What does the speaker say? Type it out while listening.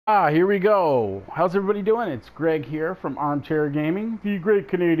Here we go. How's everybody doing? It's Greg here from Armchair Gaming, the great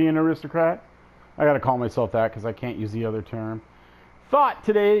Canadian aristocrat. I gotta call myself that because I can't use the other term. Thought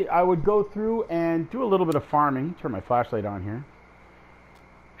today I would go through and do a little bit of farming. Turn my flashlight on here.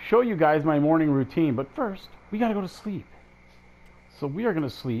 Show you guys my morning routine, but first, we gotta go to sleep. So we are gonna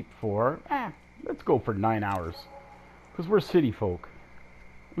sleep for, let's go for 9 hours. Because we're city folk.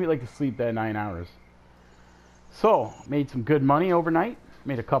 We like to sleep that 9 hours. So, made some good money overnight.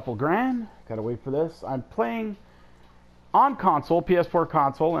 Made a couple grand. Gotta wait for this. I'm playing on console, PS4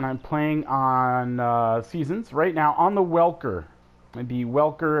 console, and I'm playing on Seasons right now on the Welker. The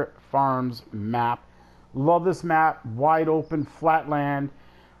Welker Farms map. Love this map. Wide open, flat land.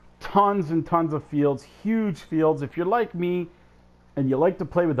 Tons and tons of fields. Huge fields. If you're like me and you like to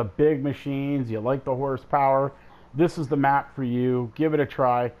play with the big machines, you like the horsepower, this is the map for you. Give it a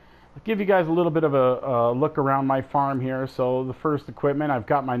try. I'll give you guys a little bit of a look around my farm here. So the first equipment, I've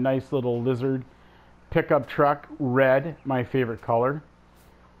got my nice little Lizard pickup truck, red, my favorite color.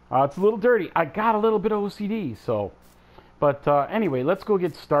 It's a little dirty. I got a little bit of OCD, so. But anyway, let's go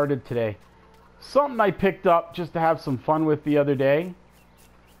get started today. Something I picked up just to have some fun with the other day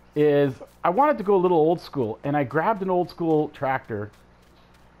is I wanted to go a little old school, and I grabbed an old school tractor.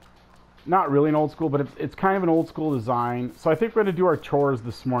 Not really an old school, but it's kind of an old school design. So I think we're going to do our chores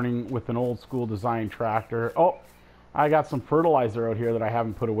this morning with an old school design tractor. Oh, I got some fertilizer out here that I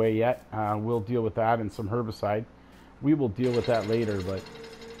haven't put away yet. We'll deal with that, and some herbicide. We will deal with that later, but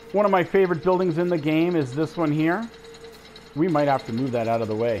one of my favorite buildings in the game is this one here. We might have to move that out of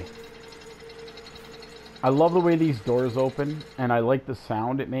the way. I love the way these doors open, and I like the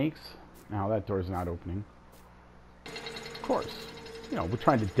sound it makes. Now that door's not opening. Of course. You know, we're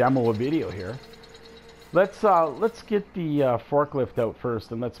trying to demo a video here. Let's get the forklift out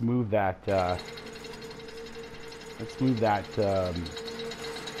first, and let's move that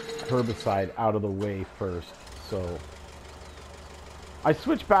herbicide out of the way first. So I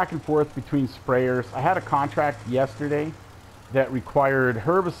switch back and forth between sprayers. I had a contract yesterday that required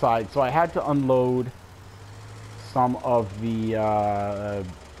herbicide, so I had to unload some of the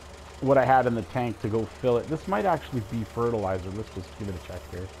what I had in the tank to go fill it. This might actually be fertilizer. Let's just give it a check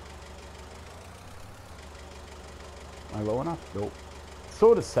here. Am I low enough? Nope. It's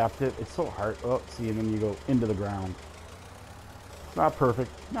so deceptive. It's so hard. Oh, see, and then you go into the ground. It's not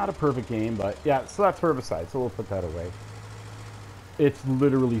perfect. Not a perfect game, but yeah, so that's herbicide, so we'll put that away. It's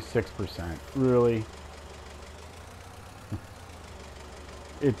literally 6%. Really?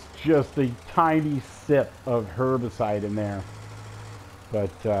 It's just a tiny sip of herbicide in there. But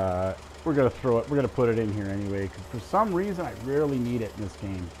we're going to throw it. We're going to put it in here anyway, because for some reason I rarely need it in this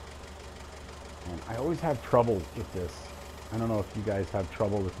game. And I always have trouble with this. I don't know if you guys have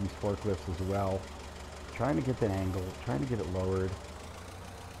trouble with these forklifts as well. Trying to get that angle, trying to get it lowered.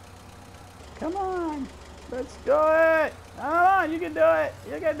 Come on, let's do it. Come on, you can do it.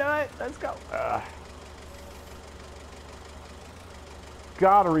 You can do it. Let's go.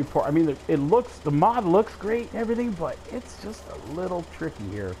 Gotta report. I mean, the mod looks great and everything, but it's just a little tricky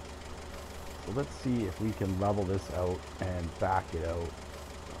here. So let's see if we can level this out and back it out.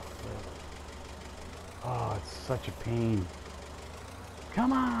 Oh, it's such a pain.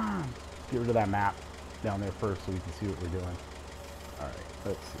 Come on. Get rid of that map down there first so we can see what we're doing. All right,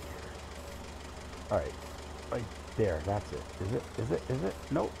 let's see here. All right, right there. That's it. Is it? Is it? Is it?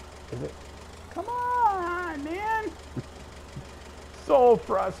 Nope. Is it? Come on, man. So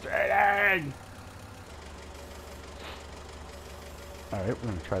frustrating. All right, we're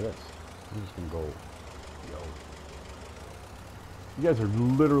gonna try this. I'm just gonna go. Yo. You guys are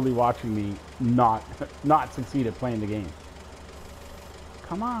literally watching me not succeed at playing the game.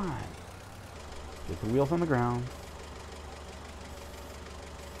 Come on. Get the wheels on the ground.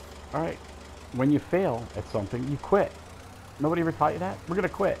 All right. When you fail at something, you quit. Nobody ever taught you that? We're gonna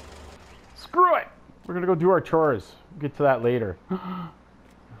quit. Screw it. We're going to go do our chores. We'll get to that later. Look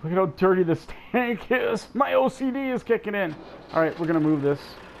at how dirty this tank is. My OCD is kicking in. All right, we're going to move this.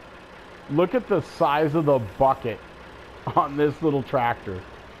 Look at the size of the bucket on this little tractor.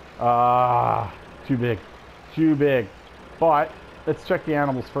 Too big. Too big. But let's check the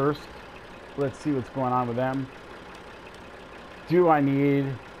animals first. Let's see what's going on with them. Do I need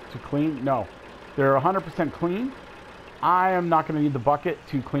to clean? No. They're 100% clean. I am not going to need the bucket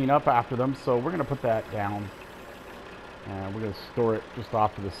to clean up after them, so we're going to put that down. And we're going to store it just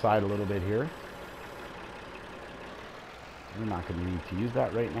off to the side a little bit here. We're not going to need to use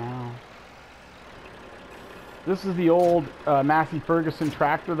that right now. This is the old Massey Ferguson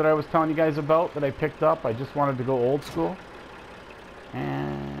tractor that I was telling you guys about that I picked up. I just wanted to go old school.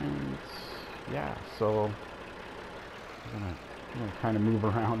 And yeah, so I'm going to I'm going to kind of move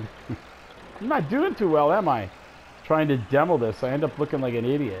around. I'm not doing too well, am I? Trying to demo this. I end up looking like an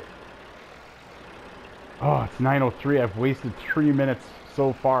idiot. Oh, it's 9:03. I've wasted 3 minutes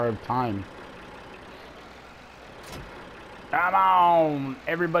so far of time. Come on!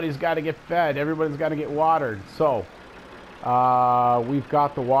 Everybody's got to get fed. Everybody's got to get watered. So, we've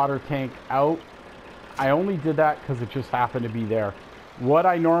got the water tank out. I only did that because it just happened to be there. What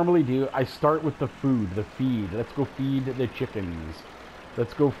I normally do, I start with the food, the feed. Let's go feed the chickens.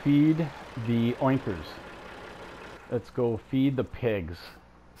 Let's go feed the oinkers. Let's go feed the pigs.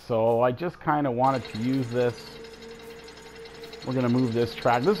 So I just kind of wanted to use this. We're going to move this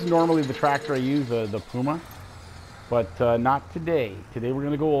track. This is normally the tractor I use, the Puma. But not today. Today we're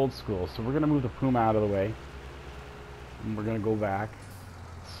going to go old school. So we're going to move the Puma out of the way. And we're going to go back.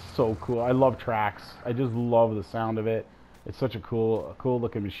 So cool. I love tracks. I just love the sound of it. It's such a cool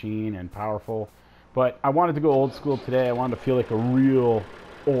looking machine and powerful. But I wanted to go old school today. I wanted to feel like a real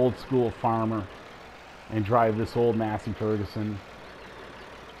old school farmer and drive this old Massey Ferguson.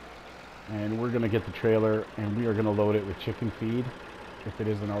 And we're going to get the trailer and we are going to load it with chicken feed if it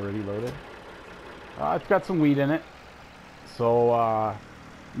isn't already loaded. It's got some wheat in it. So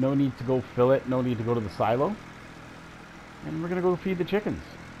no need to go fill it. No need to go to the silo. And we're going to go feed the chickens.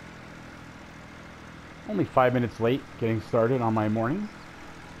 Only 5 minutes late getting started on my morning.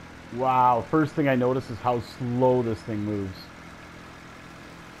 Wow, first thing I notice is how slow this thing moves.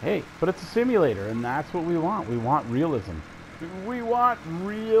 Hey, but it's a simulator, and that's what we want. We want realism. We want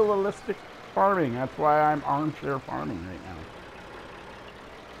realistic farming. That's why I'm armchair farming right now.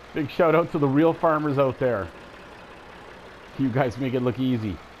 Big shout out to the real farmers out there. You guys make it look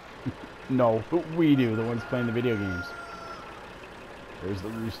easy. No, but we do, the ones playing the video games. There's the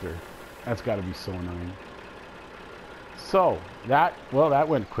rooster. That's got to be so annoying. So, that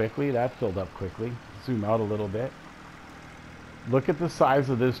went quickly. That filled up quickly. Zoom out a little bit. Look at the size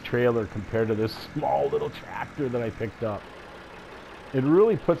of this trailer compared to this small little tractor that I picked up. It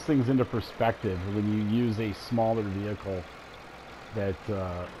really puts things into perspective when you use a smaller vehicle that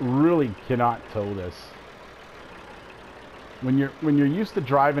really cannot tow this. When you're used to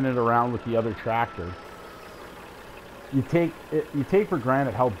driving it around with the other tractor, you take for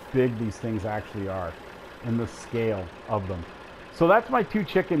granted how big these things actually are and the scale of them. So that's my two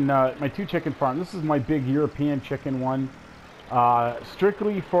chicken farm. This is my big European chicken one,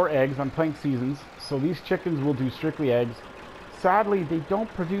 strictly for eggs. I'm playing seasons, so these chickens will do strictly eggs. Sadly, they don't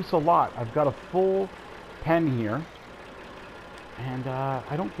produce a lot. I've got a full pen here, and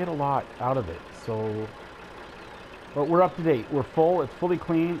I don't get a lot out of it. So, but we're up to date. We're full. It's fully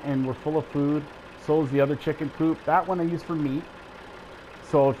clean, and we're full of food. So is the other chicken coop. That one I use for meat.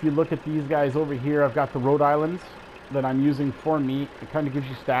 So if you look at these guys over here, I've got the Rhode Islands that I'm using for meat. It kind of gives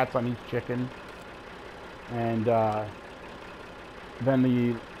you stats on each chicken. And then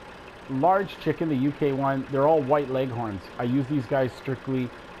the large chicken, the UK one, they're all white leghorns. I use these guys strictly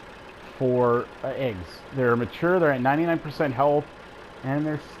for eggs. They're mature, they're at 99% health, and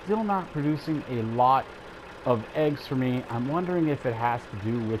they're still not producing a lot of eggs for me. I'm wondering if it has to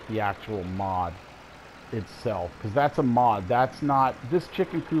do with the actual mod itself, because that's a mod. That's not this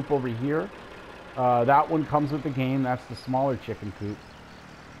chicken coop over here. That one comes with the game. That's the smaller chicken coop,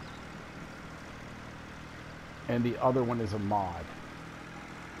 and the other one is a mod.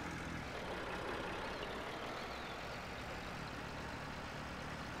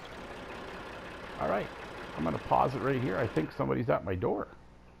 All right, I'm going to pause it right here. I think somebody's at my door.